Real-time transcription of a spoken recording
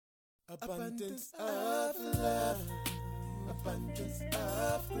Abundance of love, abundance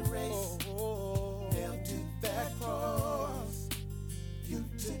of grace. Nailed to that cross, you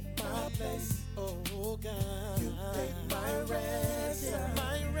took my place. Oh God, you paid my ransom.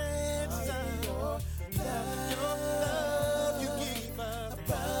 Your love, you gave us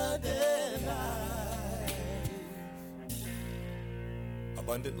abundant life.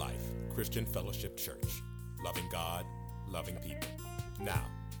 Abundant Life Christian Fellowship Church. Loving God, loving people. Now,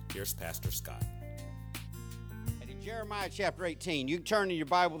 here's Pastor Scott. In Jeremiah chapter 18, you can turn in your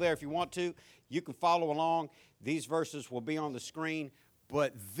Bible there if you want to. You can follow along. These verses will be on the screen.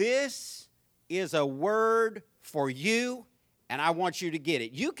 But this is a word for you, and I want you to get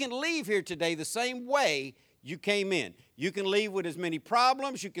it. You can leave here today the same way you came in. You can leave with as many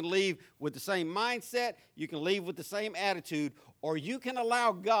problems. You can leave with the same mindset. You can leave with the same attitude. Or you can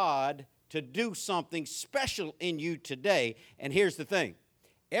allow God to do something special in you today. And here's the thing.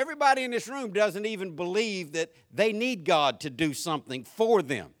 Everybody in this room doesn't even believe that they need God to do something for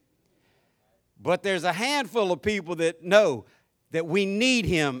them. But there's a handful of people that know that we need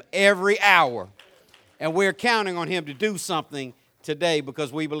Him every hour. And we're counting on Him to do something today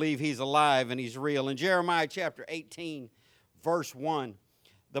because we believe He's alive and He's real. In Jeremiah chapter 18, verse 1,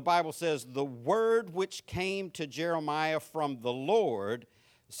 the Bible says, "The word which came to Jeremiah from the Lord,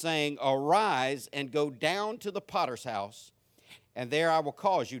 saying, Arise and go down to the potter's house, and there I will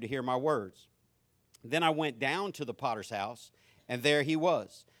cause you to hear my words. Then I went down to the potter's house, and there he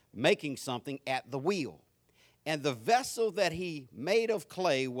was, making something at the wheel. And the vessel that he made of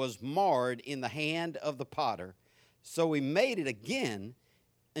clay was marred in the hand of the potter. So he made it again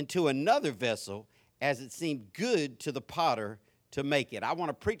into another vessel, as it seemed good to the potter to make it." I want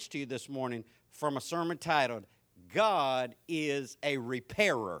to preach to you this morning from a sermon titled, God is a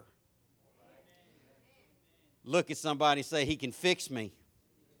repairer. Look at somebody and say, He can fix me.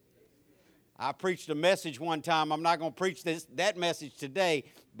 I preached a message one time. I'm not going to preach that message today,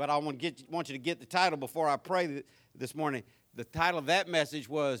 but I want you to get the title before I pray this morning. The title of that message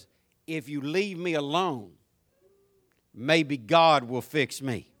was, If You Leave Me Alone, Maybe God Will Fix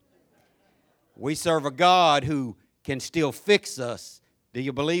Me. We serve a God who can still fix us. Do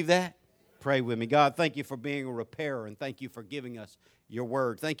you believe that? Pray with me. God, thank you for being a repairer, and thank you for giving us your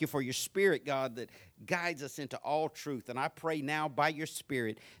word. Thank you for your Spirit, God, that guides us into all truth. And I pray now by your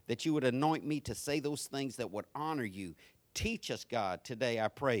Spirit that you would anoint me to say those things that would honor you. Teach us, God, today, I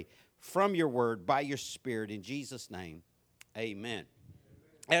pray, from your word, by your Spirit, in Jesus' name, amen.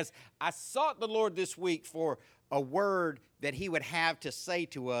 As I sought the Lord this week for a word that he would have to say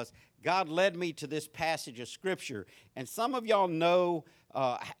to us, God led me to this passage of Scripture. And some of y'all know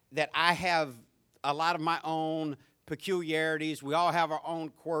that I have a lot of my own peculiarities. We all have our own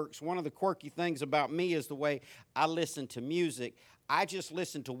quirks. One of the quirky things about me is the way I listen to music. I just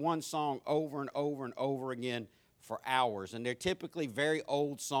listen to one song over and over and over again for hours. And they're typically very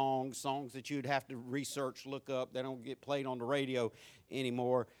old songs that you'd have to research, look up. They don't get played on the radio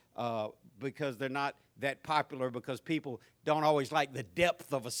anymore because they're not that popular, because people don't always like the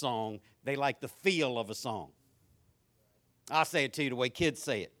depth of a song. They like the feel of a song. I'll say it to you the way kids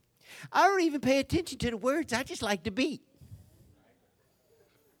say it. I don't even pay attention to the words. I just like the beat.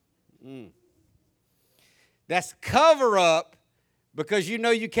 That's cover up because you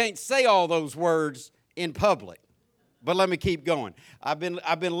know you can't say all those words in public. But let me keep going. I've been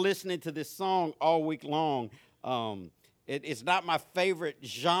listening to this song all week long. It's not my favorite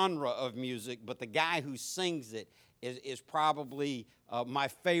genre of music, but the guy who sings it is probably my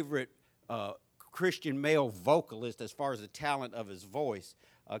favorite Christian male vocalist as far as the talent of his voice.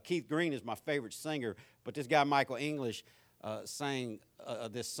 Keith Green is my favorite singer, but this guy Michael English sang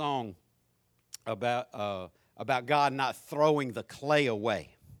this song about God not throwing the clay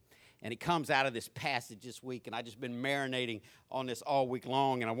away. And it comes out of this passage this week, and I've just been marinating on this all week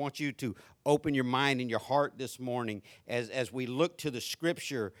long. And I want you to open your mind and your heart this morning as we look to the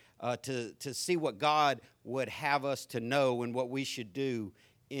Scripture to see what God would have us to know and what we should do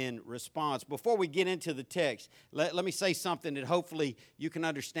in response. Before we get into the text, let me say something that hopefully you can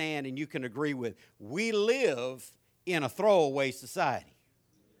understand and you can agree with. We live in a throwaway society.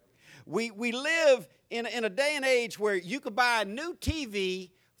 We live in a day and age where you could buy a new TV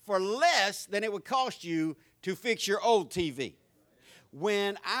for less than it would cost you to fix your old TV.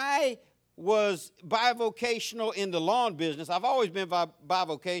 When I was bivocational in the lawn business, I've always been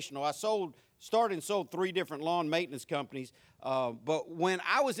bivocational. I started and sold 3 different lawn maintenance companies. But when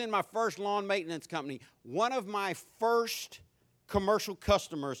I was in my first lawn maintenance company, one of my first commercial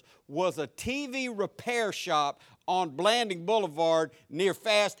customers was a TV repair shop on Blanding Boulevard near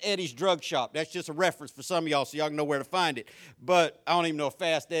Fast Eddie's Drug Shop. That's just a reference for some of y'all so y'all can know where to find it. But I don't even know if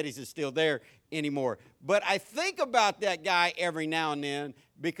Fast Eddie's is still there anymore. But I think about that guy every now and then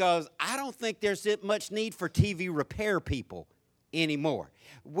because I don't think there's that much need for TV repair people anymore.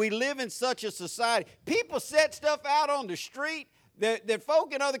 We live in such a society. People set stuff out on the street that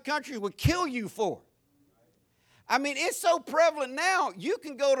folk in other countries would kill you for. I mean, it's so prevalent now, you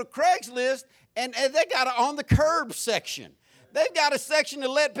can go to Craigslist and they got an on the curb section. They've got a section to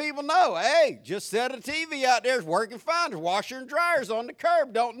let people know, hey, just set a TV out there, it's working fine. There's washer and dryers on the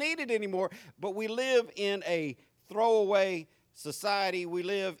curb, don't need it anymore. But we live in a throwaway society. We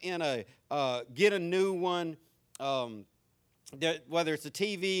live in a get a new one, whether it's a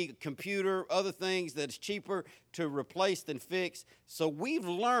TV, computer, other things that's cheaper to replace than fix. So we've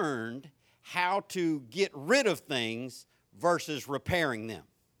learned how to get rid of things versus repairing them.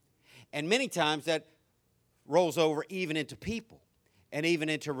 And many times that rolls over even into people and even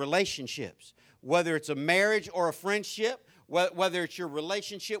into relationships, whether it's a marriage or a friendship, whether it's your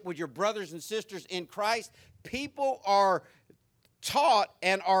relationship with your brothers and sisters in Christ. People are taught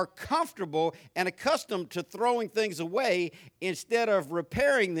and are comfortable and accustomed to throwing things away instead of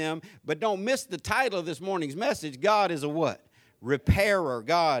repairing them. But don't miss the title of this morning's message. God is a what? Repairer.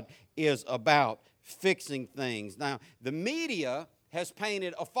 God is about fixing things. Now, the media has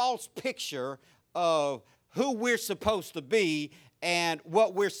painted a false picture of who we're supposed to be and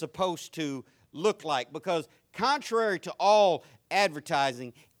what we're supposed to look like. Because contrary to all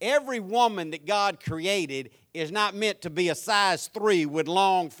advertising, every woman that God created is not meant to be a size 3 with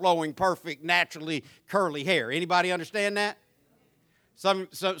long, flowing, perfect, naturally curly hair. Anybody understand that? Some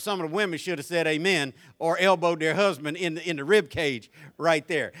of the women should have said amen or elbowed their husband in the rib cage right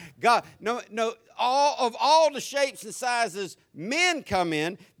there. God, no, all the shapes and sizes men come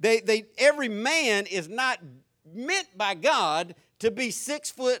in, every man is not meant by God to be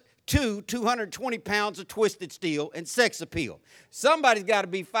 6'2", 220 pounds of twisted steel and sex appeal. Somebody's got to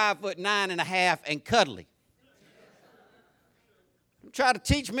be 5'9.5" and cuddly. Try to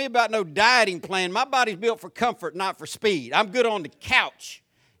teach me about no dieting plan. My body's built for comfort, not for speed. I'm good on the couch.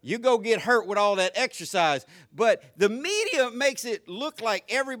 You go get hurt with all that exercise. But the media makes it look like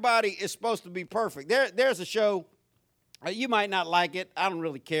everybody is supposed to be perfect. There's a show, you might not like it. I don't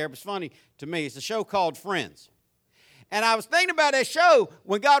really care, but it's funny to me. It's a show called Friends. And I was thinking about that show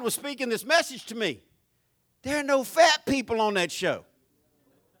when God was speaking this message to me. There are no fat people on that show.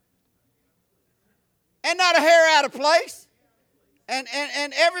 And not a hair out of place. And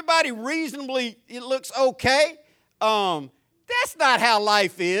everybody reasonably, it looks okay. That's not how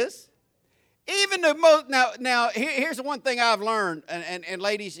life is. Even the most, now here's the one thing I've learned, and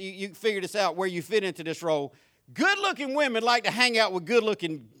ladies, you can figure this out where you fit into this role. Good-looking women like to hang out with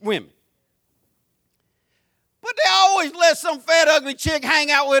good-looking women. But they always let some fat, ugly chick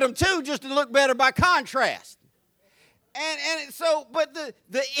hang out with them too, just to look better by contrast. And so, but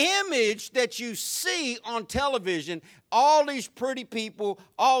the image that you see on television, all these pretty people,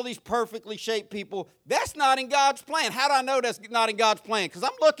 all these perfectly shaped people, that's not in God's plan. How do I know that's not in God's plan? Because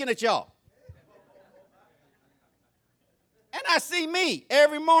I'm looking at y'all. And I see me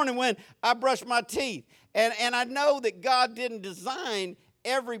every morning when I brush my teeth. And I know that God didn't design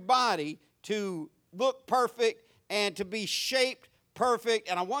everybody to look perfect and to be shaped perfect.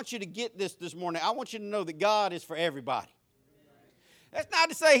 And I want you to get this morning. I want you to know that God is for everybody. That's not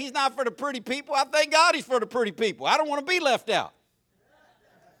to say he's not for the pretty people. I thank God he's for the pretty people. I don't want to be left out.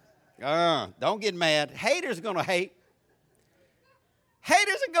 Don't get mad. Haters are going to hate.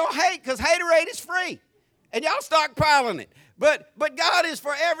 Haters are going to hate because haterade is free. And y'all stockpiling it. But God is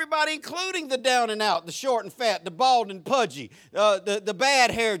for everybody, including the down and out, the short and fat, the bald and pudgy, the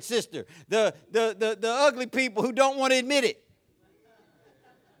bad-haired sister, the ugly people who don't want to admit it.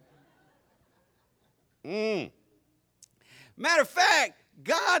 Matter of fact,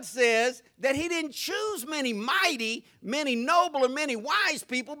 God says that he didn't choose many mighty, many noble, or many wise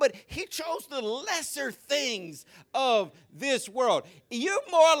people, but he chose the lesser things of this world. You're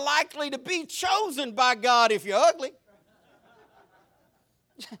more likely to be chosen by God if you're ugly.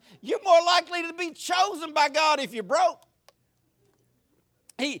 You're more likely to be chosen by God if you're broke.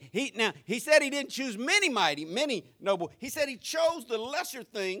 Now, he said he didn't choose many mighty, many noble. He said he chose the lesser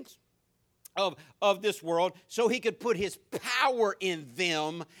things of this world so he could put his power in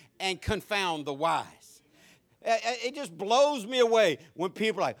them and confound the wise. It just blows me away when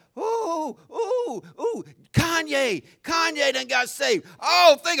people are like, ooh, Kanye done got saved.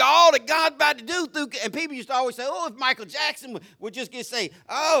 Oh, think of all that God's about to do through. And people used to always say, if Michael Jackson would just get saved.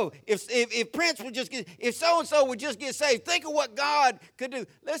 Oh, if Prince would just get, if so-and-so would just get saved. Think of what God could do.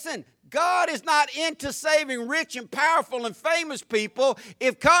 Listen, God is not into saving rich and powerful and famous people.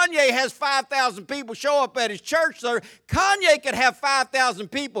 If Kanye has 5,000 people show up at his church service, Kanye could have 5,000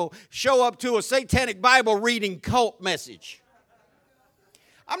 people show up to a satanic Bible reading cult message.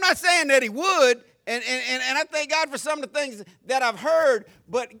 I'm not saying that he would, and I thank God for some of the things that I've heard,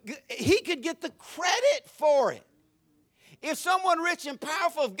 but he could get the credit for it. If someone rich and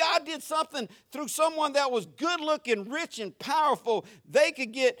powerful, if God did something through someone that was good-looking, rich and powerful, they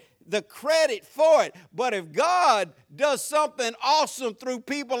could get the credit for it. But if God does something awesome through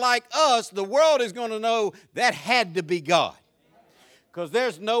people like us, the world is going to know that had to be God. Because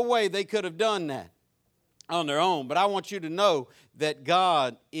there's no way they could have done that on their own. But I want you to know that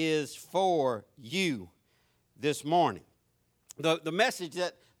God is for you this morning. The message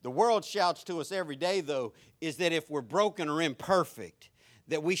that the world shouts to us every day, though, is that if we're broken or imperfect,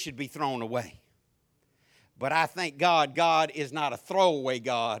 that we should be thrown away. But I thank God, God is not a throwaway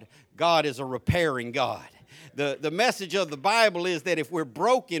God. God is a repairing God. The message of the Bible is that if we're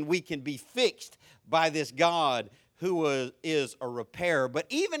broken, we can be fixed by this God who is a repairer. But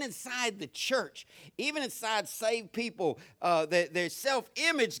even inside the church, even inside saved people, their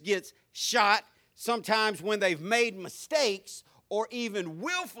self-image gets shot sometimes when they've made mistakes or even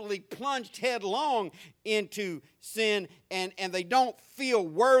willfully plunged headlong into sin, and they don't feel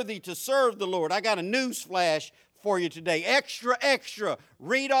worthy to serve the Lord. I got a news flash for you today. Extra, extra.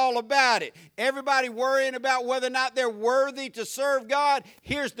 Read all about it. Everybody worrying about whether or not they're worthy to serve God.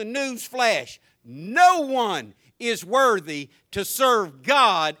 Here's the news flash. No one is worthy to serve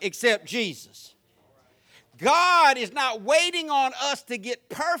God except Jesus. God is not waiting on us to get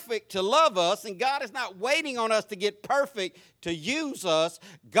perfect to love us, and God is not waiting on us to get perfect to use us.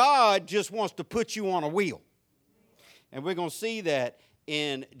 God just wants to put you on a wheel. And we're going to see that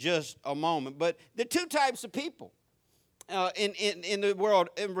in just a moment. But the two types of people in the world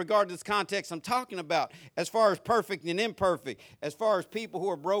in regard to this context I'm talking about, as far as perfect and imperfect, as far as people who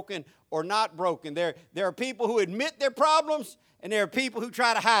are broken or not broken. There are people who admit their problems, and there are people who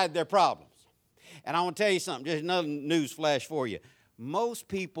try to hide their problems. And I want to tell you something, just another news flash for you. Most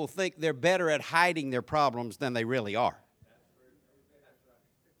people think they're better at hiding their problems than they really are.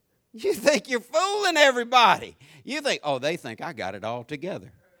 You think you're fooling everybody. You think, oh, they think I got it all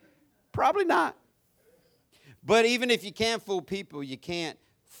together. Probably not. But even if you can't fool people, you can't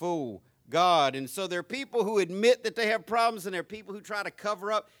fool God. And so there are people who admit that they have problems, and there are people who try to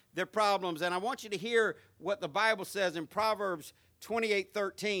cover up their problems. And I want you to hear what the Bible says in Proverbs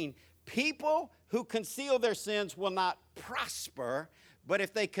 28:13. People who conceal their sins will not prosper, but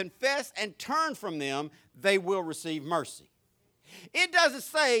if they confess and turn from them, they will receive mercy. It doesn't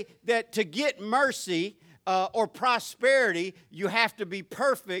say that to get mercy or prosperity, you have to be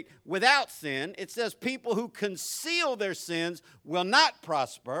perfect without sin. It says people who conceal their sins will not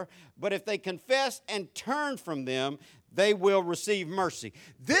prosper, but if they confess and turn from them, they will receive mercy.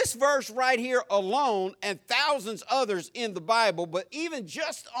 This verse right here alone, and thousands others in the Bible, but even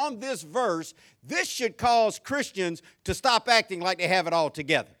just on this verse, this should cause Christians to stop acting like they have it all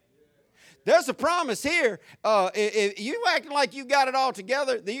together. There's a promise here. If you acting like you got it all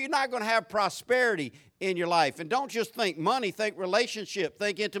together, then you're not going to have prosperity in your life. And don't just think money, think relationship,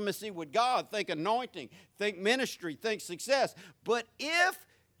 think intimacy with God, think anointing, think ministry, think success. But if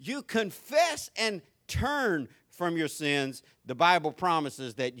you confess and turn from your sins, the Bible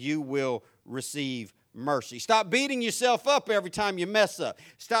promises that you will receive mercy. Stop beating yourself up every time you mess up.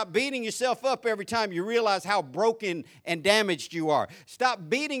 Stop beating yourself up every time you realize how broken and damaged you are. Stop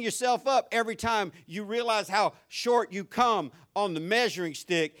beating yourself up every time you realize how short you come on the measuring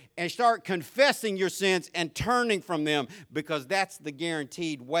stick, and start confessing your sins and turning from them, because that's the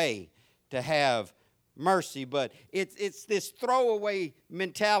guaranteed way to have mercy. But it's this throwaway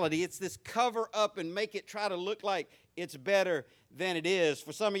mentality. It's this cover up and make it try to look like it's better than it is.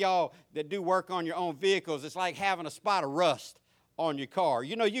 For some of y'all that do work on your own vehicles, it's like having a spot of rust on your car.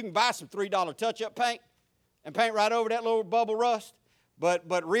 You know, you can buy some $3 touch-up paint and paint right over that little bubble rust, but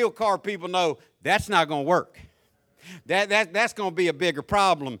real car people know that's not going to work. That's going to be a bigger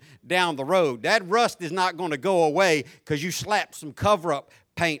problem down the road. That rust is not going to go away because you slap some cover-up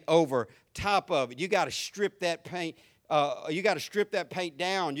paint over top of it. You got to strip that paint. You got to strip that paint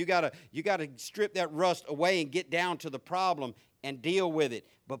down. You got to strip that rust away and get down to the problem and deal with it.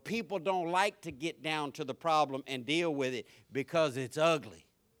 But people don't like to get down to the problem and deal with it because it's ugly.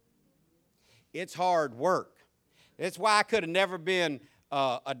 It's hard work. That's why I could have never been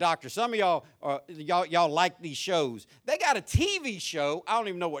a doctor. Some of y'all like these shows. They got a TV show. I don't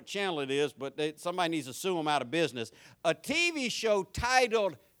even know what channel it is, but somebody needs to sue them out of business. A TV show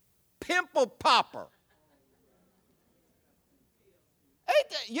titled Pimple Popper.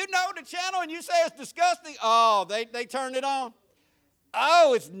 You know the channel and you say it's disgusting. Oh, they turned it on.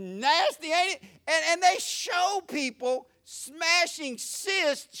 Oh, it's nasty, ain't it? And they show people smashing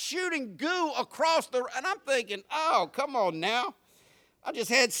cysts, shooting goo across the, and I'm thinking, oh, come on now. I just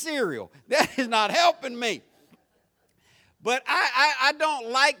had cereal. That is not helping me. But I don't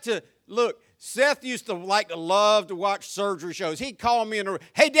like to, look, Seth used to love to watch surgery shows. He'd call me in the room,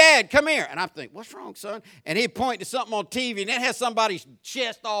 hey, Dad, come here. And I'm thinking, what's wrong, son? And he'd point to something on TV, and it has somebody's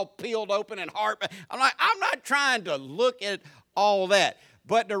chest all peeled open and heart. I'm like, I'm not trying to look at all that.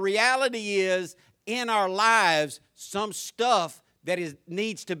 But the reality is, in our lives, some stuff that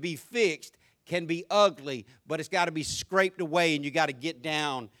needs to be fixed can be ugly, but it's got to be scraped away, and you got to get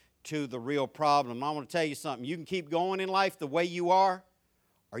down to the real problem. I want to tell you something. You can keep going in life the way you are,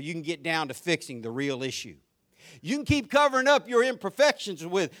 or you can get down to fixing the real issue. You can keep covering up your imperfections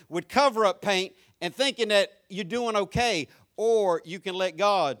with cover-up paint and thinking that you're doing okay, or you can let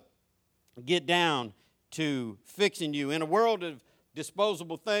God get down to fixing you. In a world of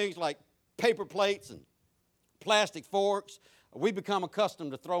disposable things like paper plates and plastic forks, we become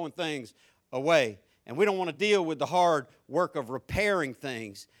accustomed to throwing things away. And we don't want to deal with the hard work of repairing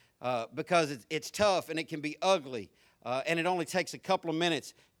things because it's tough and it can be ugly. And it only takes a couple of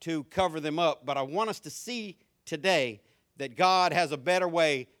minutes to cover them up. But I want us to see today that God has a better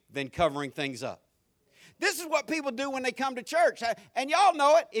way than covering things up. This is what people do when they come to church. And y'all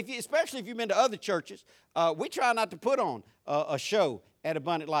know it, especially if you've been to other churches. We try not to put on a show at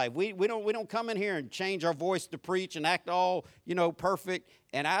Abundant Life. We don't come in here and change our voice to preach and act all, perfect.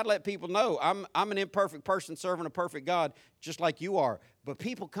 And I let people know I'm an imperfect person serving a perfect God just like you are. But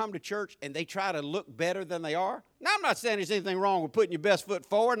people come to church and they try to look better than they are. Now, I'm not saying there's anything wrong with putting your best foot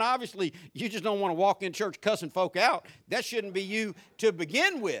forward. And obviously, you just don't want to walk in church cussing folk out. That shouldn't be you to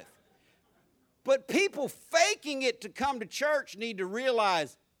begin with. But people faking it to come to church need to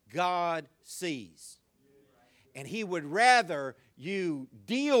realize God sees. And He would rather you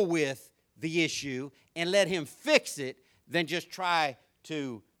deal with the issue and let Him fix it than just try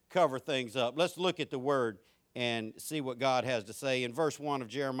to cover things up. Let's look at the Word and see what God has to say. In verse 1 of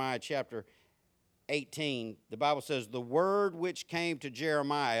Jeremiah chapter 18, the Bible says, the word which came to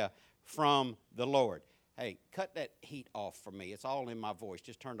Jeremiah from the Lord. Hey, cut that heat off for me. It's all in my voice.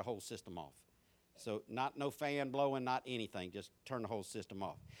 Just turn the whole system off. So no fan blowing, not anything. Just turn the whole system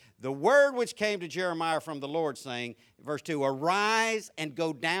off. The word which came to Jeremiah from the Lord, saying, verse 2, arise and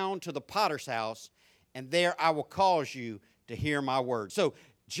go down to the potter's house, and there I will cause you to hear my word. So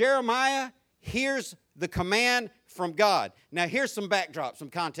Jeremiah hears the command from God. Now here's some backdrop, some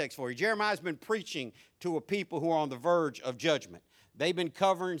context for you. Jeremiah's been preaching to a people who are on the verge of judgment. They've been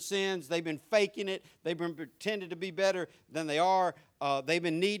covering sins. They've been faking it. They've been pretending to be better than they are. They've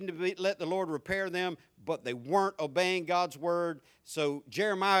been needing to let the Lord repair them, but they weren't obeying God's word. So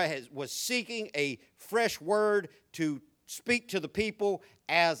Jeremiah was seeking a fresh word to speak to the people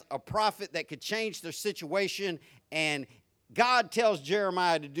as a prophet that could change their situation. And God tells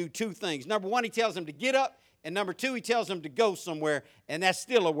Jeremiah to do two things. Number one, He tells him to get up. And number two, He tells him to go somewhere. And that's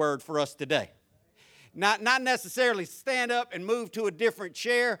still a word for us today. Not necessarily stand up and move to a different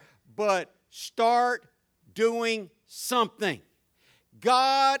chair, but start doing something.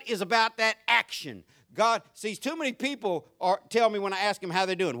 God is about that action. God sees too many people tell me when I ask them how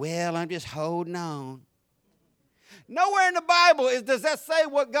they're doing, well, I'm just holding on. Nowhere in the Bible does that say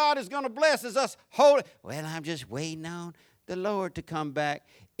what God is going to bless is us holding. Well, I'm just waiting on the Lord to come back.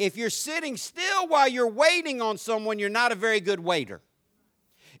 If you're sitting still while you're waiting on someone, you're not a very good waiter.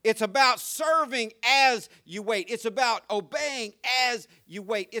 It's about serving as you wait. It's about obeying as you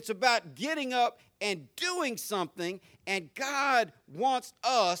wait. It's about getting up and doing something, and God wants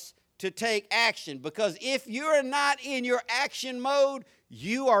us to take action, because if you're not in your action mode,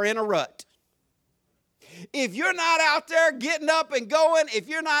 you are in a rut. If you're not out there getting up and going, if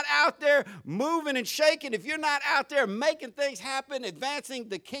you're not out there moving and shaking, if you're not out there making things happen, advancing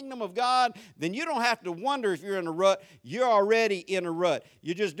the kingdom of God, then you don't have to wonder if you're in a rut. You're already in a rut.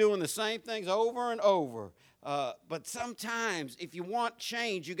 You're just doing the same things over and over. But sometimes if you want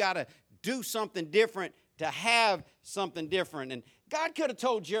change, you got to do something different to have something different. And God could have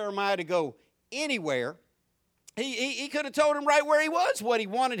told Jeremiah to go anywhere. He could have told him right where he was what he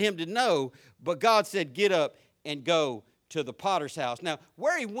wanted him to know, but God said, get up and go to the potter's house. Now,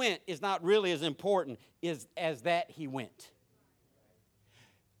 where he went is not really as important as that he went.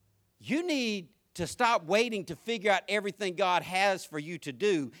 You need to stop waiting to figure out everything God has for you to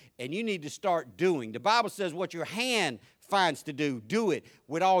do, and you need to start doing. The Bible says what your hand finds to do it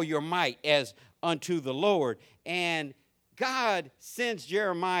with all your might as unto the Lord. And God sends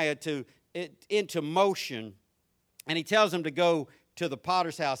Jeremiah into motion, and He tells him to go to the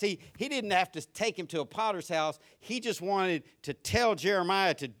potter's house. He didn't have to take him to a potter's house. He just wanted to tell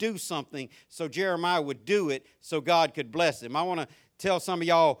Jeremiah to do something so Jeremiah would do it so God could bless him. I want to tell some of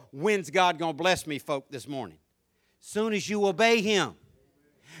y'all, when's God going to bless me, folk, this morning? Soon as you obey him.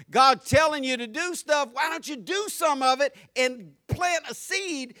 God's telling you to do stuff. Why don't you do some of it and plant a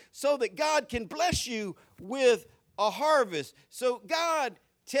seed so that God can bless you with a harvest? So God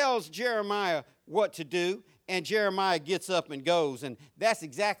tells Jeremiah what to do, and Jeremiah gets up and goes. And that's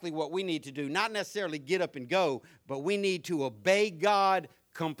exactly what we need to do. Not necessarily get up and go, but we need to obey God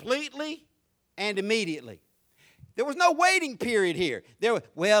completely and immediately. There was no waiting period here.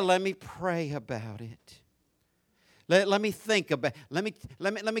 Well, let me pray about it. Let me think about it.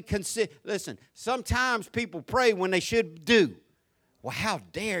 Let me consider. Listen, sometimes people pray when they should do. Well, how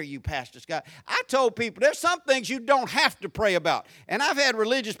dare you, Pastor Scott? I told people there's some things you don't have to pray about. And I've had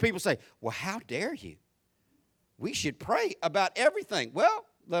religious people say, well, how dare you? We should pray about everything. Well,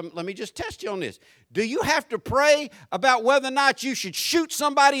 let me just test you on this. Do you have to pray about whether or not you should shoot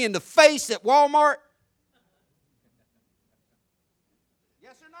somebody in the face at Walmart?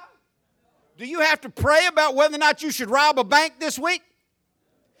 Yes or no? Do you have to pray about whether or not you should rob a bank this week?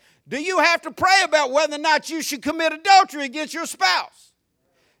 Do you have to pray about whether or not you should commit adultery against your spouse?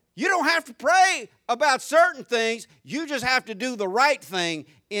 You don't have to pray about certain things. You just have to do the right thing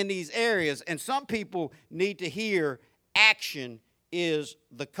in these areas. And some people need to hear action is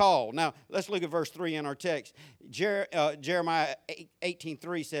the call. Now, let's look at verse 3 in our text. Jeremiah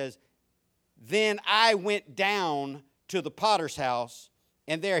 18:3 says, then I went down to the potter's house,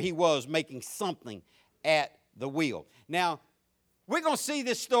 and there he was making something at the wheel. Now, we're going to see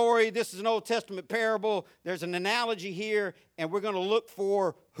this story. This is an Old Testament parable. There's an analogy here, and we're going to look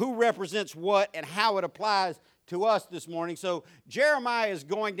for who represents what and how it applies to us this morning. So Jeremiah is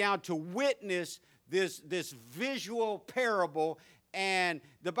going down to witness this visual parable, and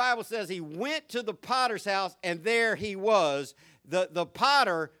the Bible says he went to the potter's house, and there he was. The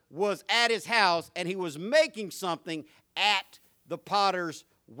potter was at his house, and he was making something at the potter's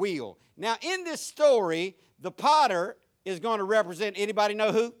wheel. Now, in this story, the potter is going to represent, anybody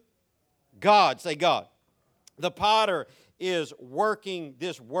know who? God. Say God. The potter is working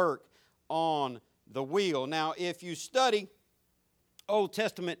this work on the wheel. Now, if you study Old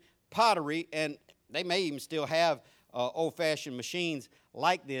Testament pottery, and they may even still have old-fashioned machines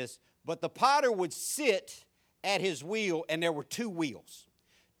like this, but the potter would sit at his wheel, and there were two wheels,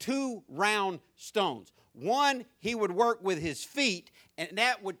 two round stones. One, he would work with his feet, and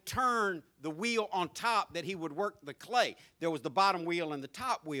that would turn the wheel on top that he would work the clay. There was the bottom wheel and the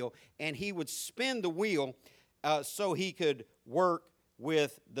top wheel, and he would spin the wheel so he could work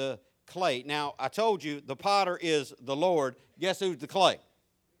with the clay. Now, I told you the potter is the Lord. Guess who's the clay?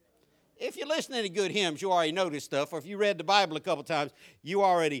 If you're listening to good hymns, you already know this stuff. Or if you read the Bible a couple times, you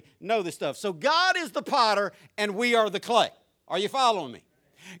already know this stuff. So God is the potter, and we are the clay. Are you following me?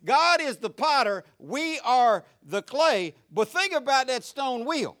 God is the potter, we are the clay, but think about that stone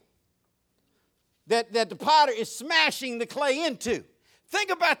wheel that the potter is smashing the clay into.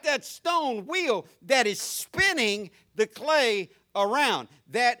 Think about that stone wheel that is spinning the clay around.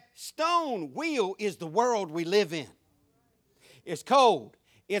 That stone wheel is the world we live in. It's cold.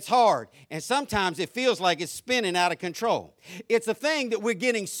 It's hard, and sometimes it feels like it's spinning out of control. It's a thing that we're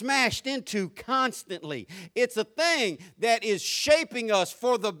getting smashed into constantly. It's a thing that is shaping us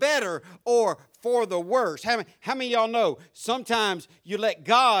for the better or for the worse. How many of y'all know sometimes you let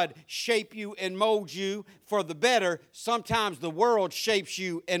God shape you and mold you for the better, sometimes the world shapes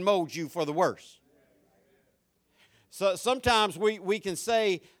you and molds you for the worse? So sometimes we can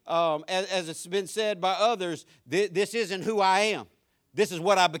say, as it's been said by others, this isn't who I am. This is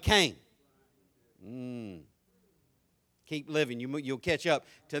what I became. Keep living. You'll catch up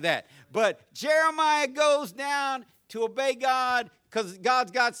to that. But Jeremiah goes down to obey God because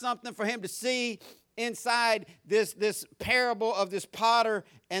God's got something for him to see inside this parable of this potter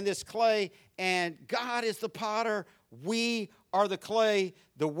and this clay. And God is the potter. We are the clay.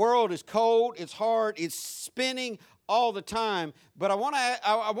 The world is cold. It's hard. It's spinning all the time. But I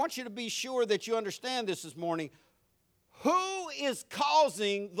want you to be sure that you understand this morning. Who is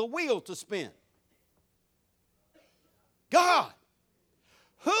causing the wheel to spin? God.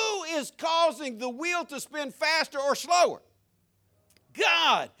 Who is causing the wheel to spin faster or slower?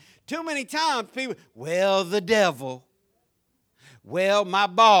 God. Too many times people, well, the devil, well, my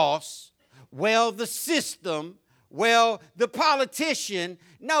boss, well, the system, well, the politician.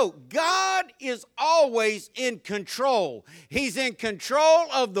 No, God is always in control. He's in control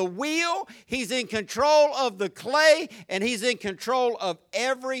of the wheel, He's in control of the clay, and He's in control of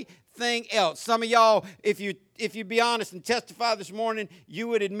everything else. Some of y'all, if you if you'd be honest and testify this morning, you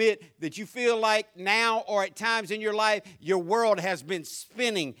would admit that you feel like now or at times in your life, your world has been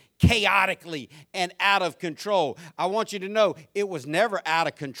spinning chaotically and out of control. I want you to know it was never out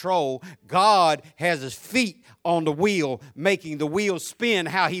of control. God has his feet on the wheel, making the wheel spin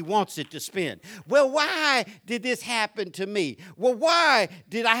how he wants it to spin. Well, why did this happen to me? Well, why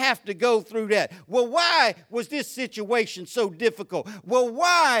did I have to go through that? Well, why was this situation so difficult? Well,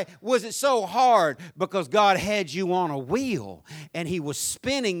 why was it so hard? Because God had you on a wheel, and he was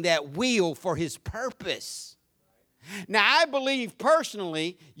spinning that wheel for his purpose. Now, I believe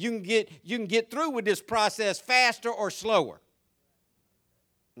personally you can get through with this process faster or slower.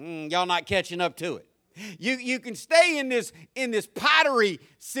 Y'all not catching up to it. You can stay in this pottery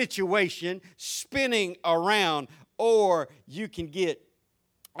situation spinning around, or you can get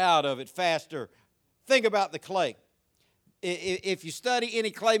out of it faster. Think about the clay. If you study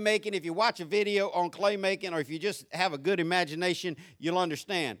any clay making, if you watch a video on clay making, or if you just have a good imagination, you'll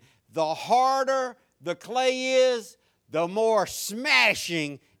understand. The harder the clay is, the more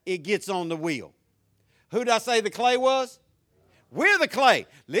smashing it gets on the wheel. Who did I say the clay was? We're the clay.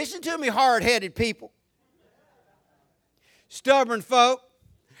 Listen to me, hard-headed people. Stubborn folk.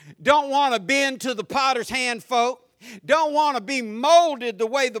 Don't want to bend to the potter's hand folk. Don't want to be molded the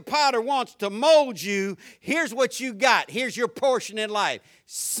way the potter wants to mold you. Here's what you got. Here's your portion in life.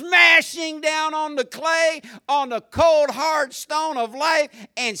 Smashing down on the clay, on the cold, hard stone of life,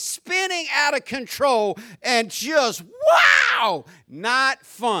 and spinning out of control, and just, wow, not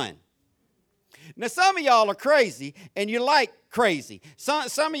fun. Now, some of y'all are crazy, and you like crazy.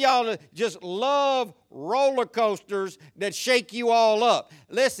 Some of y'all just love roller coasters that shake you all up.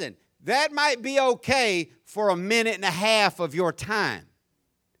 Listen, that might be okay for a minute and a half of your time,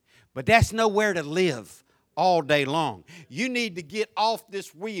 but that's nowhere to live all day long. You need to get off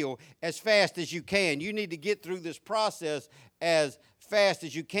this wheel as fast as you can. You need to get through this process as fast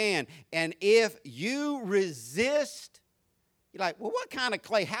as you can. And if you resist, you're like, well, what kind of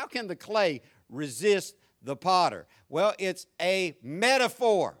clay? How can the clay resist the potter? Well, it's a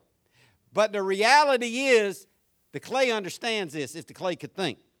metaphor. But the reality is, the clay understands this, if the clay could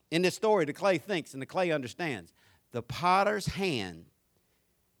think. In this story, the clay thinks and the clay understands. The potter's hand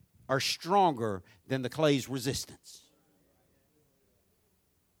are stronger than the clay's resistance.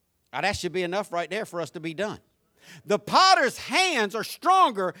 Now, that should be enough right there for us to be done. The potter's hands are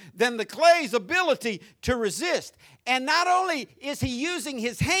stronger than the clay's ability to resist. And not only is he using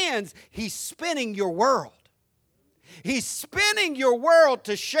his hands, he's spinning your world. He's spinning your world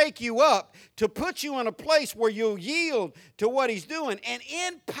to shake you up, to put you in a place where you'll yield to what he's doing. And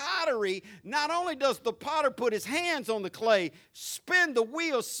in pottery, not only does the potter put his hands on the clay, spin the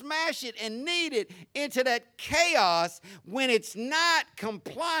wheel, smash it, and knead it into that chaos when it's not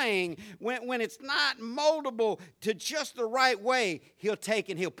complying, when it's not moldable to just the right way, he'll take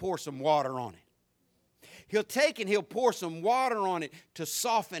and he'll pour some water on it. He'll take and he'll pour some water on it to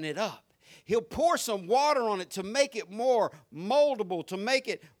soften it up. He'll pour some water on it to make it more moldable, to make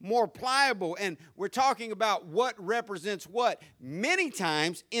it more pliable. And we're talking about what represents what. Many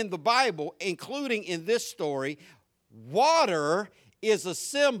times in the Bible, including in this story, water is a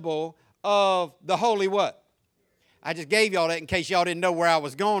symbol of the Holy what? I just gave y'all that in case y'all didn't know where I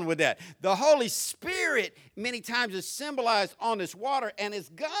was going with that. The Holy Spirit many times is symbolized on this water. And as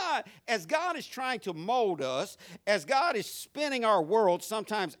God is trying to mold us, as God is spinning our world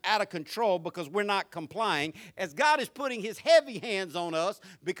sometimes out of control because we're not complying, as God is putting his heavy hands on us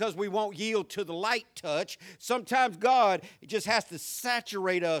because we won't yield to the light touch, sometimes God just has to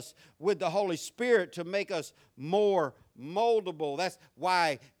saturate us with the Holy Spirit to make us more moldable. That's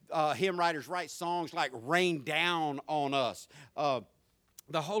why hymn writers write songs like Rain Down on Us.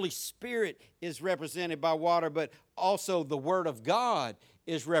 The Holy Spirit is represented by water, but also the Word of God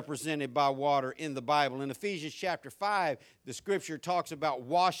is represented by water in the Bible. In Ephesians chapter 5, the Scripture talks about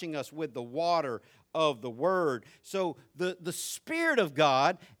washing us with the water of the Word. So the Spirit of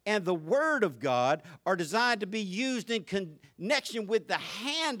God and the Word of God are designed to be used in connection with the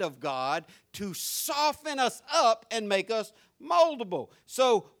hand of God to soften us up and make us moldable.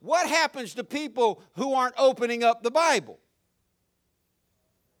 So what happens to people who aren't opening up the Bible?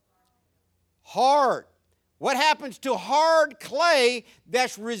 Hard. What happens to hard clay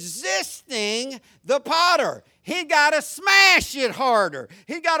that's resisting the potter? He got to smash it harder.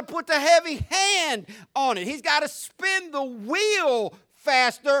 He got to put the heavy hand on it. He's got to spin the wheel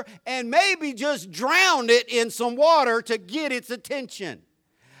faster and maybe just drown it in some water to get its attention.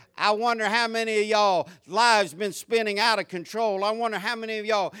 I wonder how many of y'all lives been spinning out of control. I wonder how many of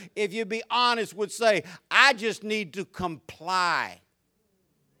y'all, if you'd be honest, would say, I just need to comply.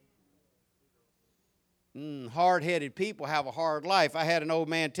 Hard-headed people have a hard life. I had an old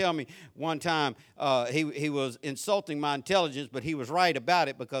man tell me one time he was insulting my intelligence, but he was right about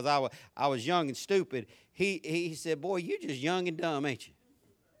it because I was young and stupid. He said, "Boy, you're just young and dumb, ain't you?"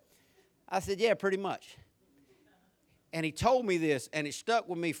 I said, "Yeah, pretty much." And he told me this, and it stuck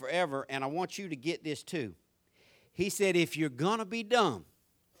with me forever, and I want you to get this too. He said, if you're going to be dumb,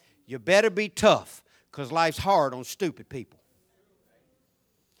 you better be tough because life's hard on stupid people.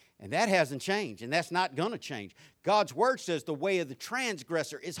 And that hasn't changed, and that's not going to change. God's word says the way of the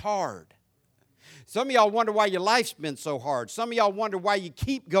transgressor is hard. Some of y'all wonder why your life's been so hard. Some of y'all wonder why you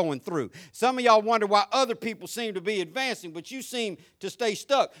keep going through. Some of y'all wonder why other people seem to be advancing, but you seem to stay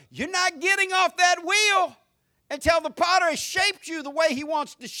stuck. You're not getting off that wheel until the potter has shaped you the way he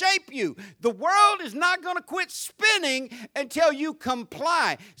wants to shape you. The world is not going to quit spinning until you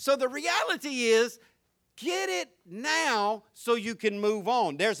comply. So the reality is, get it now so you can move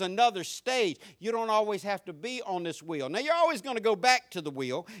on. There's another stage. You don't always have to be on this wheel. Now, you're always going to go back to the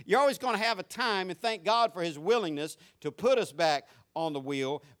wheel. You're always going to have a time, and thank God for his willingness to put us back on the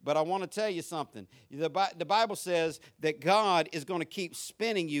wheel. But I want to tell you something. The Bible says that God is going to keep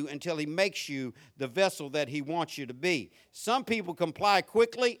spinning you until he makes you the vessel that he wants you to be. Some people comply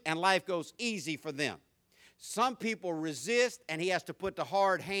quickly, and life goes easy for them. Some people resist, and he has to put the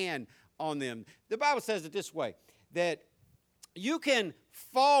hard hand on them. The Bible says it this way, that you can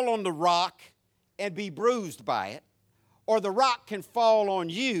fall on the rock and be bruised by it, or the rock can fall on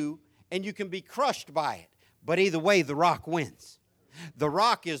you and you can be crushed by it. But either way, the rock wins. The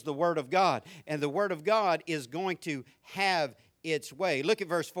rock is the Word of God, and the Word of God is going to have its way. Look at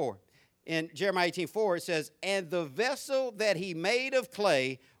verse 4. In Jeremiah 18:4, it says, and the vessel that he made of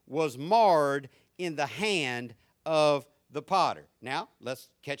clay was marred in the hand of the potter. Now, let's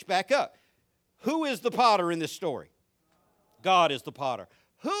catch back up. Who is the potter in this story? God is the potter.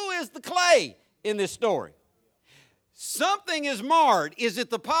 Who is the clay in this story? Something is marred. Is it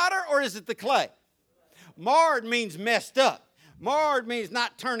the potter or is it the clay? Marred means messed up. Marred means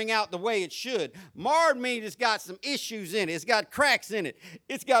not turning out the way it should. Marred means it's got some issues in it. It's got cracks in it.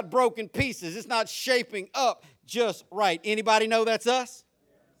 It's got broken pieces. It's not shaping up just right. Anybody know that's us?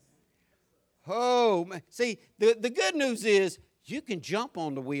 Oh, see, the good news is you can jump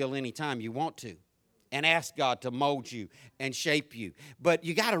on the wheel anytime you want to and ask God to mold you and shape you. But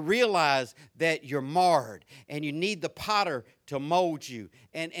you got to realize that you're marred and you need the potter to mold you.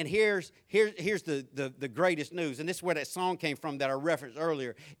 And here's the greatest news. And this is where that song came from that I referenced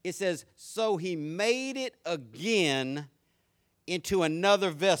earlier. It says, so he made it again into another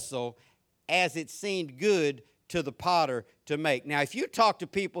vessel as it seemed good to the potter to make. Now, if you talk to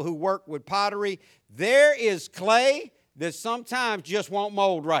people who work with pottery, there is clay that sometimes just won't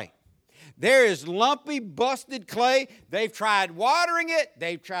mold right. There is lumpy, busted clay. They've tried watering it.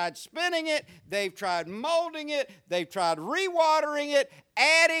 They've tried spinning it. They've tried molding it. They've tried rewatering it,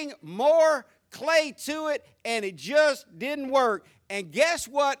 adding more clay to it, and it just didn't work. And guess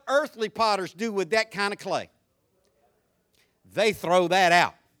what earthly potters do with that kind of clay? They throw that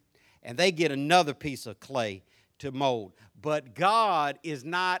out, and they get another piece of clay to mold. But God is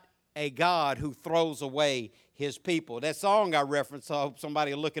not a God who throws away his people. That song I referenced, I hope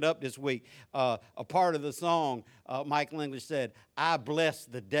somebody will look it up this week. A part of the song, Michael English said, I bless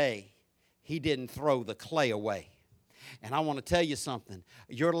the day he didn't throw the clay away. And I want to tell you something.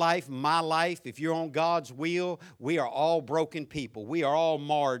 Your life, my life, if you're on God's wheel, we are all broken people. We are all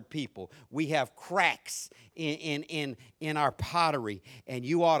marred people. We have cracks in our pottery. And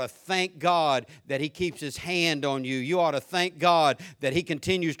you ought to thank God that he keeps his hand on you. You ought to thank God that he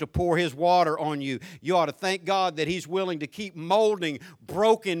continues to pour his water on you. You ought to thank God that he's willing to keep molding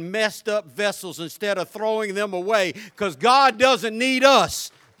broken, messed up vessels instead of throwing them away, because God doesn't need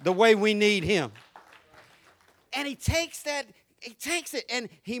us the way we need him. And he takes it and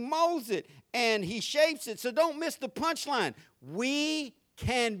he molds it and he shapes it. So don't miss the punchline. We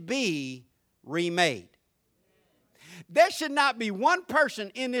can be remade. There should not be one person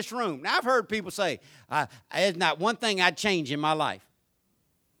in this room. Now, I've heard people say, there's not one thing I'd change in my life.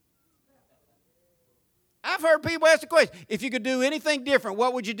 I've heard people ask the question, if you could do anything different,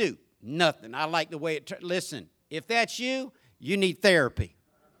 what would you do? Nothing. I like the way it listen, if that's you, you need therapy.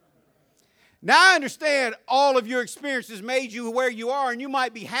 Now, I understand all of your experiences made you where you are, and you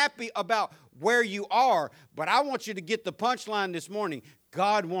might be happy about where you are, but I want you to get the punchline this morning.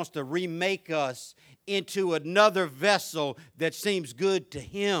 God wants to remake us into another vessel that seems good to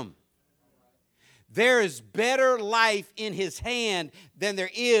him. There is better life in his hand than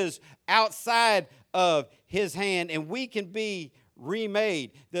there is outside of his hand, and we can be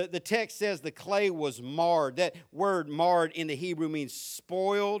remade. The text says the clay was marred. That word marred in the Hebrew means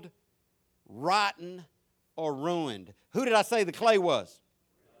spoiled, rotten, or ruined. Who did I say the clay was?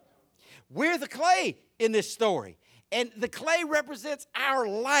 We're the clay in this story. And the clay represents our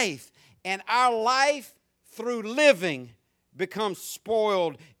life. And our life through living becomes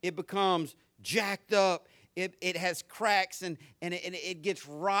spoiled. It becomes jacked up. It has cracks and it gets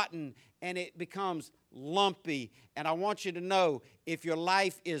rotten and it becomes lumpy. And I want you to know, if your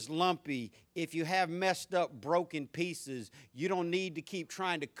life is lumpy, if you have messed up, broken pieces, you don't need to keep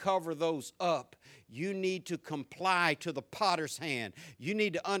trying to cover those up. You need to comply to the potter's hand. You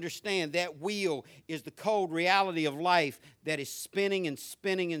need to understand that wheel is the cold reality of life that is spinning and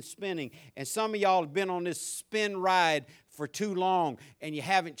spinning and spinning. And some of y'all have been on this spin ride for too long and you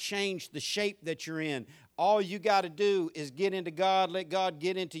haven't changed the shape that you're in. All you got to do is get into God, let God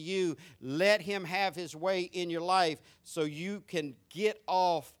get into you, let Him have His way in your life so you can get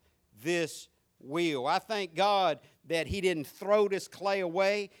off this wheel. I thank God that He didn't throw this clay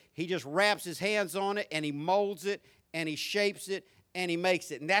away. He just wraps His hands on it and He molds it and He shapes it and He makes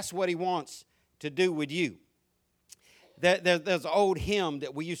it. And that's what He wants to do with you. There's an old hymn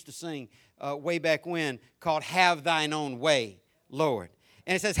that we used to sing way back when called "Have Thine Own Way, Lord."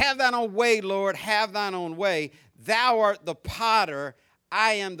 And it says, "Have thine own way, Lord, have thine own way. Thou art the potter,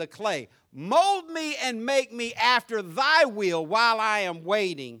 I am the clay. Mold me and make me after thy will while I am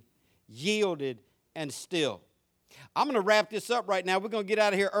waiting, yielded and still." I'm going to wrap this up right now. We're going to get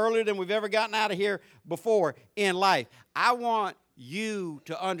out of here earlier than we've ever gotten out of here before in life. I want you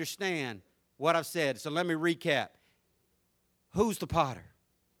to understand what I've said. So let me recap. Who's the potter?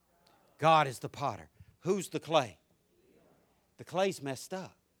 God is the potter. Who's the clay? The clay's messed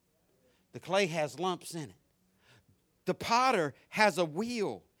up. The clay has lumps in it. The potter has a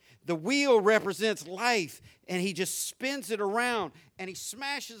wheel. The wheel represents life, and he just spins it around, and he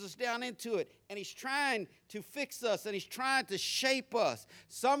smashes us down into it, and he's trying to fix us, and he's trying to shape us.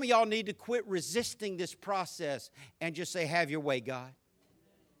 Some of y'all need to quit resisting this process and just say, "Have your way, God."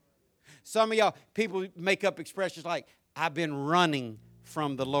 Some of y'all, people make up expressions like, "I've been running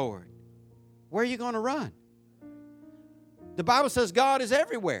from the Lord." Where are you going to run? The Bible says God is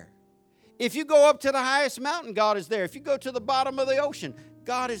everywhere. If you go up to the highest mountain, God is there. If you go to the bottom of the ocean,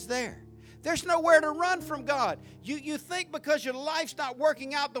 God is there. There's nowhere to run from God. You think because your life's not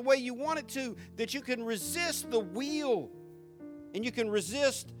working out the way you want it to, that you can resist the wheel and you can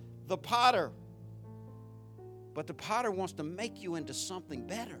resist the potter. But the potter wants to make you into something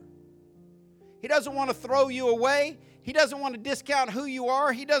better. He doesn't want to throw you away. He doesn't want to discount who you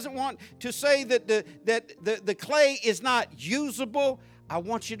are. He doesn't want to say that the clay is not usable. I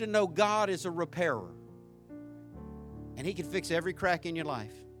want you to know God is a repairer. And He can fix every crack in your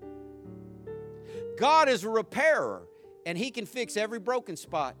life. God is a repairer, and He can fix every broken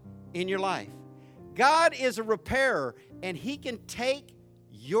spot in your life. God is a repairer, and He can take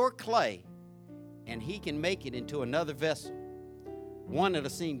your clay and He can make it into another vessel, one that'll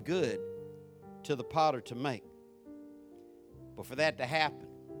seem good to the potter to make. But for that to happen,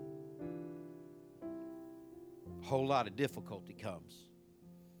 a whole lot of difficulty comes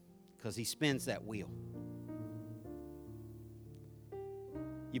because He spins that wheel.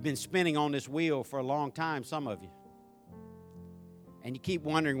 You've been spinning on this wheel for a long time, some of you. And you keep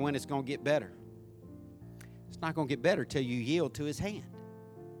wondering when it's going to get better. It's not going to get better till you yield to His hand.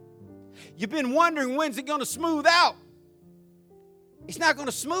 You've been wondering when's it going to smooth out. It's not going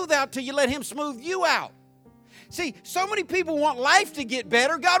to smooth out till you let Him smooth you out. See, so many people want life to get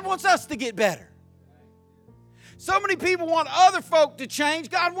better. God wants us to get better. So many people want other folk to change.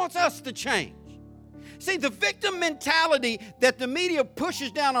 God wants us to change. See, the victim mentality that the media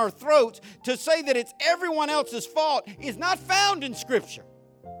pushes down our throats to say that it's everyone else's fault is not found in Scripture.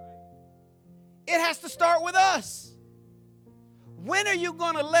 It has to start with us. When are you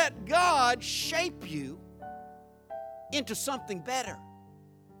going to let God shape you into something better?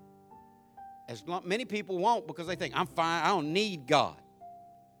 Many people won't because they think, "I'm fine, I don't need God."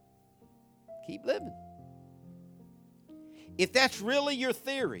 Keep living. If that's really your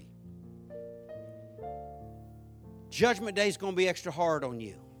theory, Judgment Day is going to be extra hard on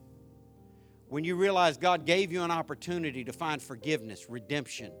you when you realize God gave you an opportunity to find forgiveness,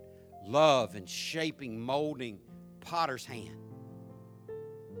 redemption, love, and shaping, molding, potter's hand.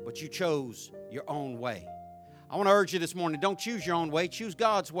 But you chose your own way. I want to urge you this morning, don't choose your own way, choose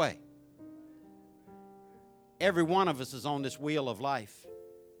God's way. Every one of us is on this wheel of life.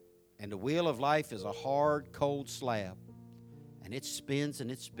 And the wheel of life is a hard, cold slab. And it spins and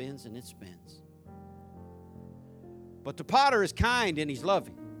it spins and it spins. But the potter is kind and he's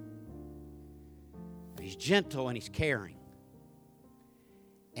loving. He's gentle and he's caring.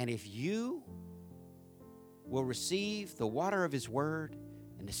 And if you will receive the water of his word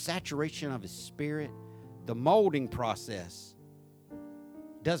and the saturation of his spirit, the molding process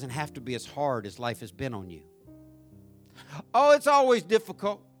doesn't have to be as hard as life has been on you. Oh, it's always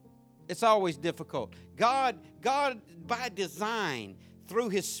difficult. It's always difficult. God, by design, through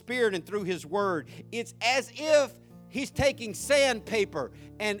His Spirit and through His Word, it's as if He's taking sandpaper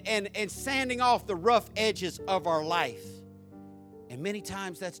and sanding off the rough edges of our life. And many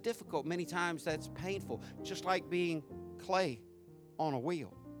times that's difficult. Many times that's painful. Just like being clay on a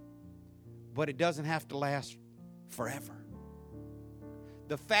wheel. But it doesn't have to last forever.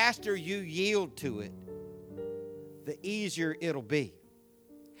 The faster you yield to it, the easier it'll be.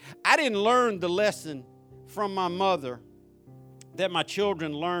 I didn't learn the lesson from my mother that my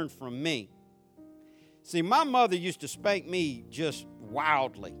children learned from me. See, my mother used to spank me just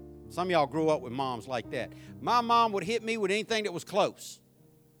wildly. Some of y'all grew up with moms like that. My mom would hit me with anything that was close.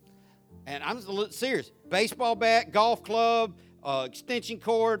 And I'm just serious. Baseball bat, golf club, extension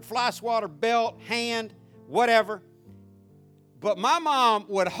cord, fly swatter, belt, hand, whatever. But my mom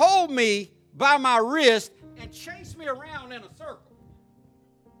would hold me by my wrist and chase me around in a circle.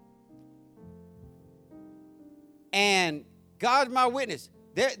 And God's my witness.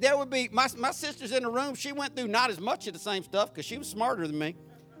 There would be, my sister's in the room. She went through not as much of the same stuff because she was smarter than me.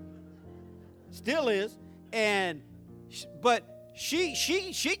 Still is. But she's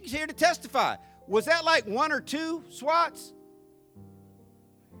here to testify. Was that like 1 or 2 swats?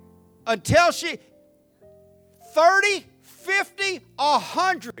 Until 30, 50,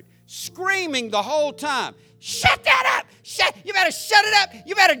 100, screaming the whole time. Shut that up! You better shut it up!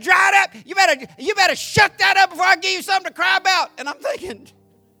 You better dry it up! You better shut that up before I give you something to cry about! And I'm thinking,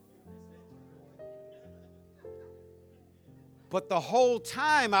 but the whole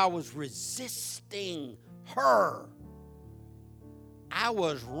time I was resisting her. I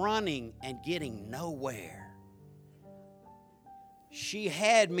was running and getting nowhere. She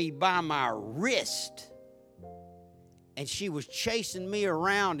had me by my wrist, and she was chasing me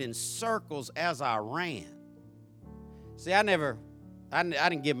around in circles as I ran. See, I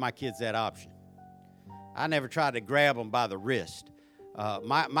didn't give my kids that option. I never tried to grab them by the wrist.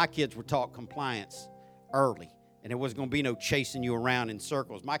 My kids were taught compliance early, and there wasn't going to be no chasing you around in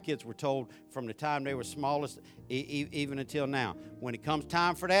circles. My kids were told from the time they were smallest, even until now, when it comes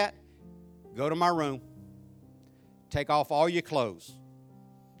time for that, go to my room, take off all your clothes,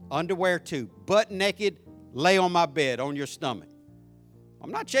 underwear too, butt naked, lay on my bed on your stomach. I'm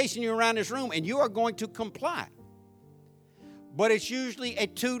not chasing you around this room, and you are going to comply. But it's usually a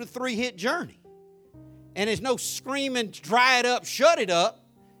 2 to 3 hit journey. And there's no screaming, dry it up, shut it up,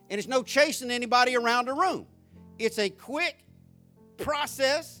 and there's no chasing anybody around the room. It's a quick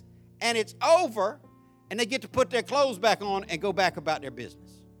process, and it's over, and they get to put their clothes back on and go back about their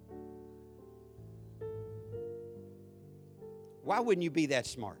business. Why wouldn't you be that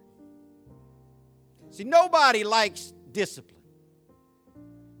smart? See, nobody likes discipline.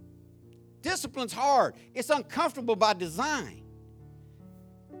 Discipline's hard. It's uncomfortable by design.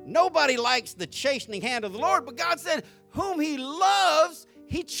 Nobody likes the chastening hand of the Lord, but God said, whom He loves,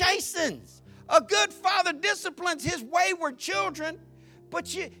 He chastens. A good father disciplines his wayward children,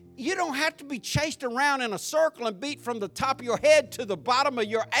 but you don't have to be chased around in a circle and beat from the top of your head to the bottom of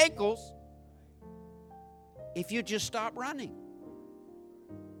your ankles if you just stop running.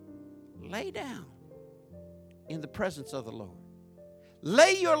 Lay down in the presence of the Lord.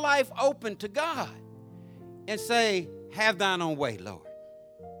 Lay your life open to God and say, have thine own way, Lord.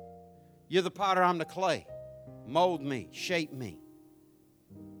 You're the potter, I'm the clay. Mold me, shape me.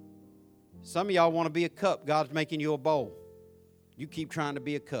 Some of y'all want to be a cup. God's making you a bowl. You keep trying to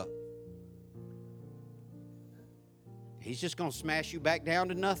be a cup. He's just going to smash you back down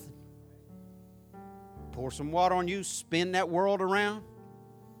to nothing. Pour some water on you, spin that world around,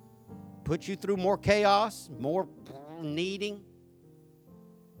 put you through more chaos, more needing,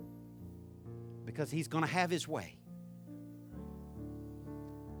 because He's going to have His way.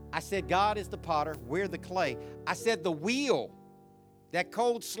 I said God is the potter, we're the clay. I said the wheel, that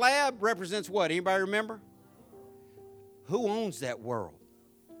cold slab represents what? Anybody remember? Who owns that world?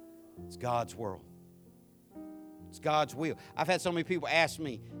 It's God's world. It's God's wheel. I've had so many people ask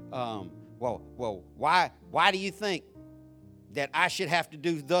me, why do you think that I should have to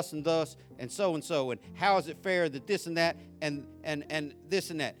do thus and thus and so, and how is it fair that this and that and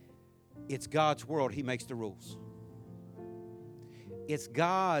this and that? It's God's world. He makes the rules. It's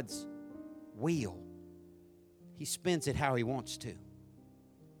God's wheel. He spins it how He wants to.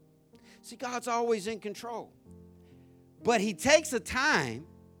 See, God's always in control. But He takes a time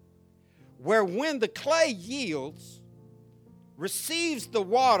where when the clay yields, receives the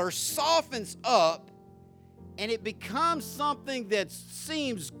water, softens up, and it becomes something that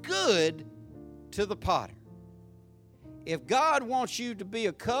seems good, to the potter. If God wants you to be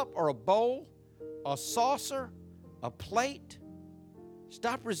a cup or a bowl, a saucer, a plate,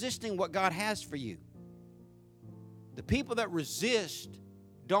 stop resisting what God has for you. The people that resist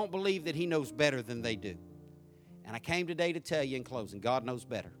don't believe that He knows better than they do. And I came today to tell you in closing, God knows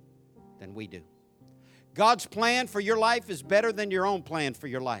better than we do. God's plan for your life is better than your own plan for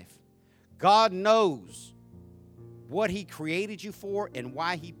your life. God knows what He created you for and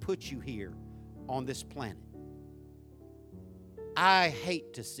why He put you here on this planet. I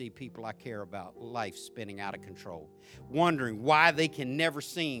hate to see people I care about, life spinning out of control, wondering why they can never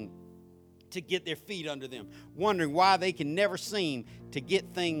seem to get their feet under them, wondering why they can never seem to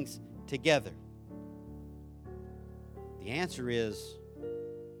get things together. The answer is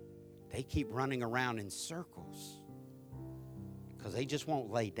they keep running around in circles because they just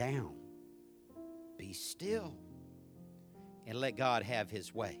won't lay down. Be still and let God have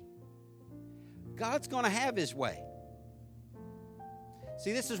His way. God's going to have His way.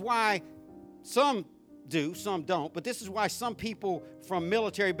 See, this is why some do, some don't, but this is why some people from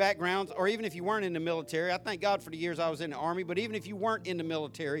military backgrounds, or even if you weren't in the military, I thank God for the years I was in the Army, but even if you weren't in the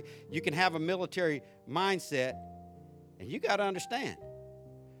military, you can have a military mindset, and you got to understand.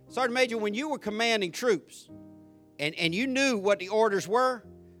 Sergeant Major, when you were commanding troops, and you knew what the orders were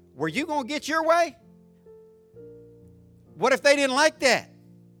you going to get your way? What if they didn't like that?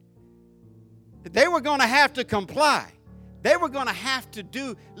 They were going to have to comply. They were going to have to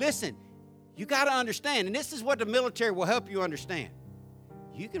do, listen, you got to understand, and this is what the military will help you understand.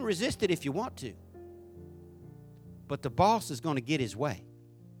 You can resist it if you want to, but the boss is going to get his way.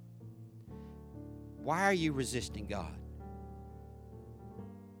 Why are you resisting God?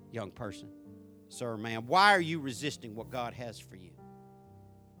 Young person, sir, ma'am, why are you resisting what God has for you?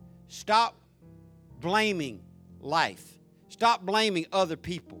 Stop blaming life. Stop blaming other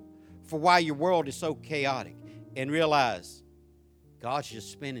people for why your world is so chaotic. And realize God's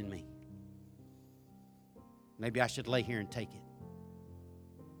just spinning me. Maybe I should lay here and take it.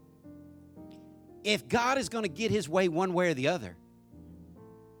 If God is going to get His way one way or the other,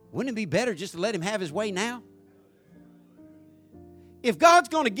 wouldn't it be better just to let Him have His way now? If God's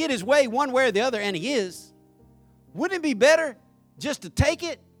going to get His way one way or the other, and He is, wouldn't it be better just to take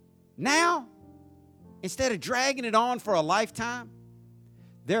it now instead of dragging it on for a lifetime?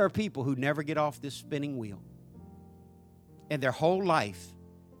 There are people who never get off this spinning wheel. And their whole life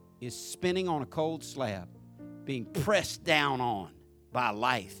is spinning on a cold slab, being pressed down on by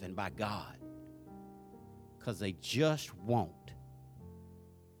life and by God, because they just won't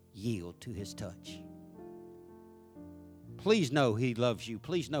yield to His touch. Please know He loves you.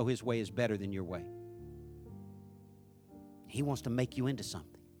 Please know His way is better than your way. He wants to make you into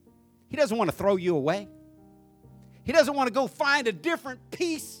something. He doesn't want to throw you away. He doesn't want to go find a different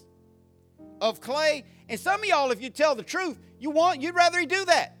piece of clay. And some of y'all, if you tell the truth, you'd rather He do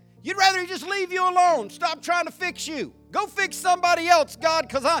that. You'd rather He just leave you alone. Stop trying to fix you. Go fix somebody else, God,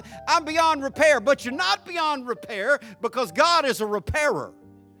 because I'm beyond repair. But you're not beyond repair because God is a repairer.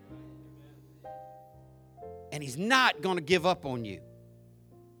 And He's not going to give up on you.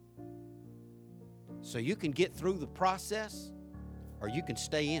 So you can get through the process or you can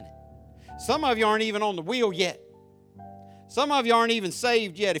stay in it. Some of you aren't even on the wheel yet. Some of you aren't even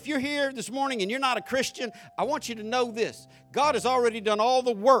saved yet. If you're here this morning and you're not a Christian, I want you to know this. God has already done all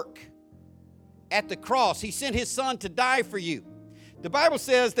the work at the cross. He sent His Son to die for you. The Bible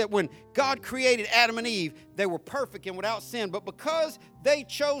says that when God created Adam and Eve, they were perfect and without sin. But because they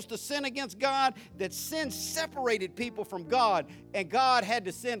chose to sin against God, that sin separated people from God, and God had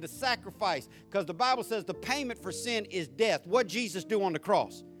to send a sacrifice. Because the Bible says the payment for sin is death. What did Jesus do on the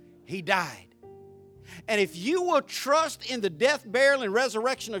cross? He died. And if you will trust in the death, burial, and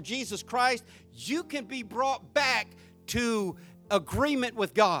resurrection of Jesus Christ, you can be brought back to agreement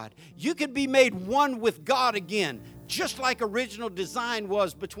with God. You can be made one with God again, just like original design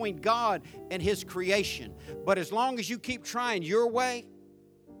was between God and His creation. But as long as you keep trying your way,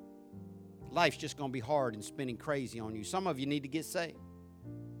 life's just going to be hard and spinning crazy on you. Some of you need to get saved.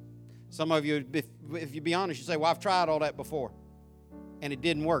 Some of you, if you be honest, you say, well, I've tried all that before, and it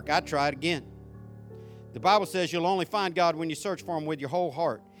didn't work. I tried again. The Bible says you'll only find God when you search for Him with your whole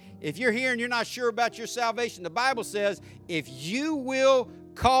heart. If you're here and you're not sure about your salvation, the Bible says if you will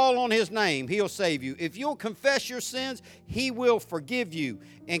call on His name, He'll save you. If you'll confess your sins, He will forgive you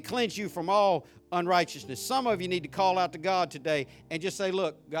and cleanse you from all unrighteousness. Some of you need to call out to God today and just say,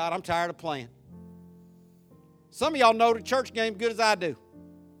 look, God, I'm tired of playing. Some of y'all know the church game good as I do.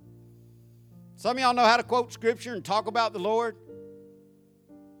 Some of y'all know how to quote Scripture and talk about the Lord,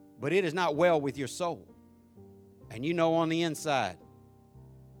 but it is not well with your soul. And you know on the inside,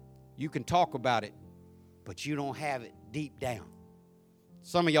 You can talk about it, but you don't have it deep down.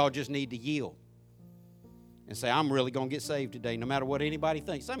 Some of y'all just need to yield and say, I'm really going to get saved today, no matter what anybody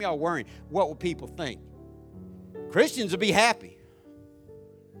thinks. Some of y'all worrying, what will people think? Christians will be happy.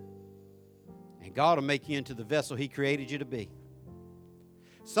 And God will make you into the vessel He created you to be.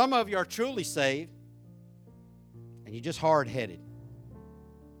 Some of you are truly saved, and you're just hard-headed.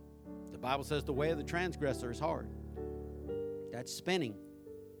 The Bible says the way of the transgressor is hard. That's spinning.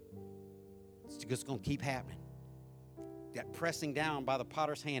 It's just going to keep happening. That pressing down by the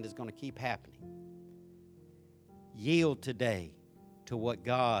potter's hand is going to keep happening. Yield today to what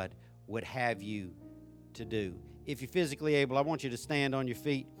God would have you to do. If you're physically able, I want you to stand on your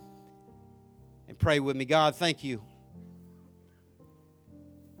feet and pray with me. God, thank you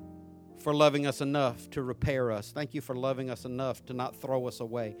for loving us enough to repair us. Thank you for loving us enough to not throw us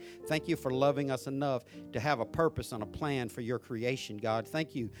away. Thank you for loving us enough to have a purpose and a plan for your creation, God.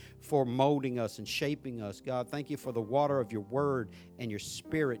 Thank you for molding us and shaping us, God. Thank you for the water of your word and your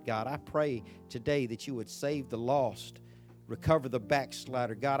spirit, God. I pray today that you would save the lost, recover the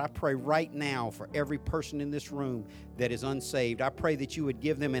backslider. God, I pray right now for every person in this room that is unsaved. I pray that you would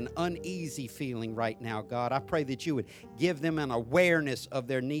give them an uneasy feeling right now, God. I pray that you would give them an awareness of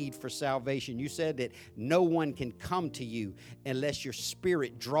their need for salvation. You said that no one can come to you unless your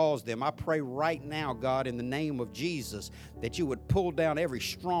spirit draws them. I pray right now, God, in the name of Jesus, that you would pull down every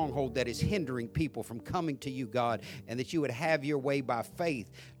stronghold that is hindering people from coming to you, God, and that you would have your way by faith.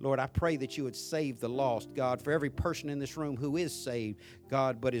 Lord, I pray that you would save the lost, God, for every person in this room who is saved,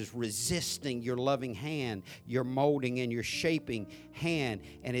 God, but is resisting your loving hand, your molding and your shaping hand,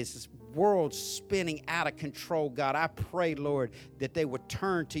 and is world spinning out of control, God. I pray, Lord, that they would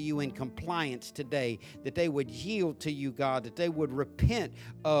turn to you in compliance today, that they would yield to you, God, that they would repent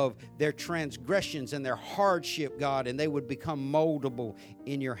of their transgressions and their hardship, God, and they would become moldable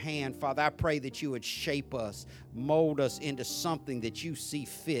in your hand. Father, I pray that you would shape us, mold us into something that you see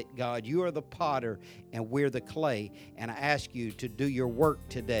fit, God. You are the potter and we're the clay, and I ask you to do your work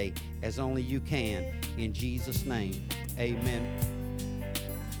today as only you can. In Jesus' name, amen.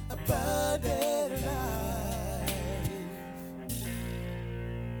 Abundant life.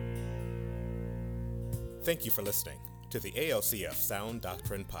 Thank you for listening to the ALCF Sound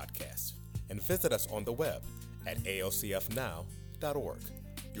Doctrine Podcast, and visit us on the web at alcfnow.org.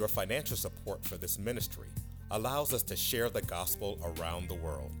 Your financial support for this ministry allows us to share the gospel around the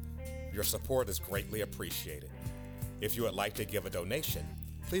world. Your support is greatly appreciated. If you would like to give a donation,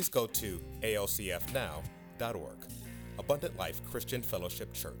 please go to alcfnow.org. Abundant Life Christian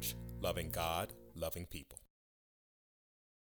Fellowship Church, loving God, loving people.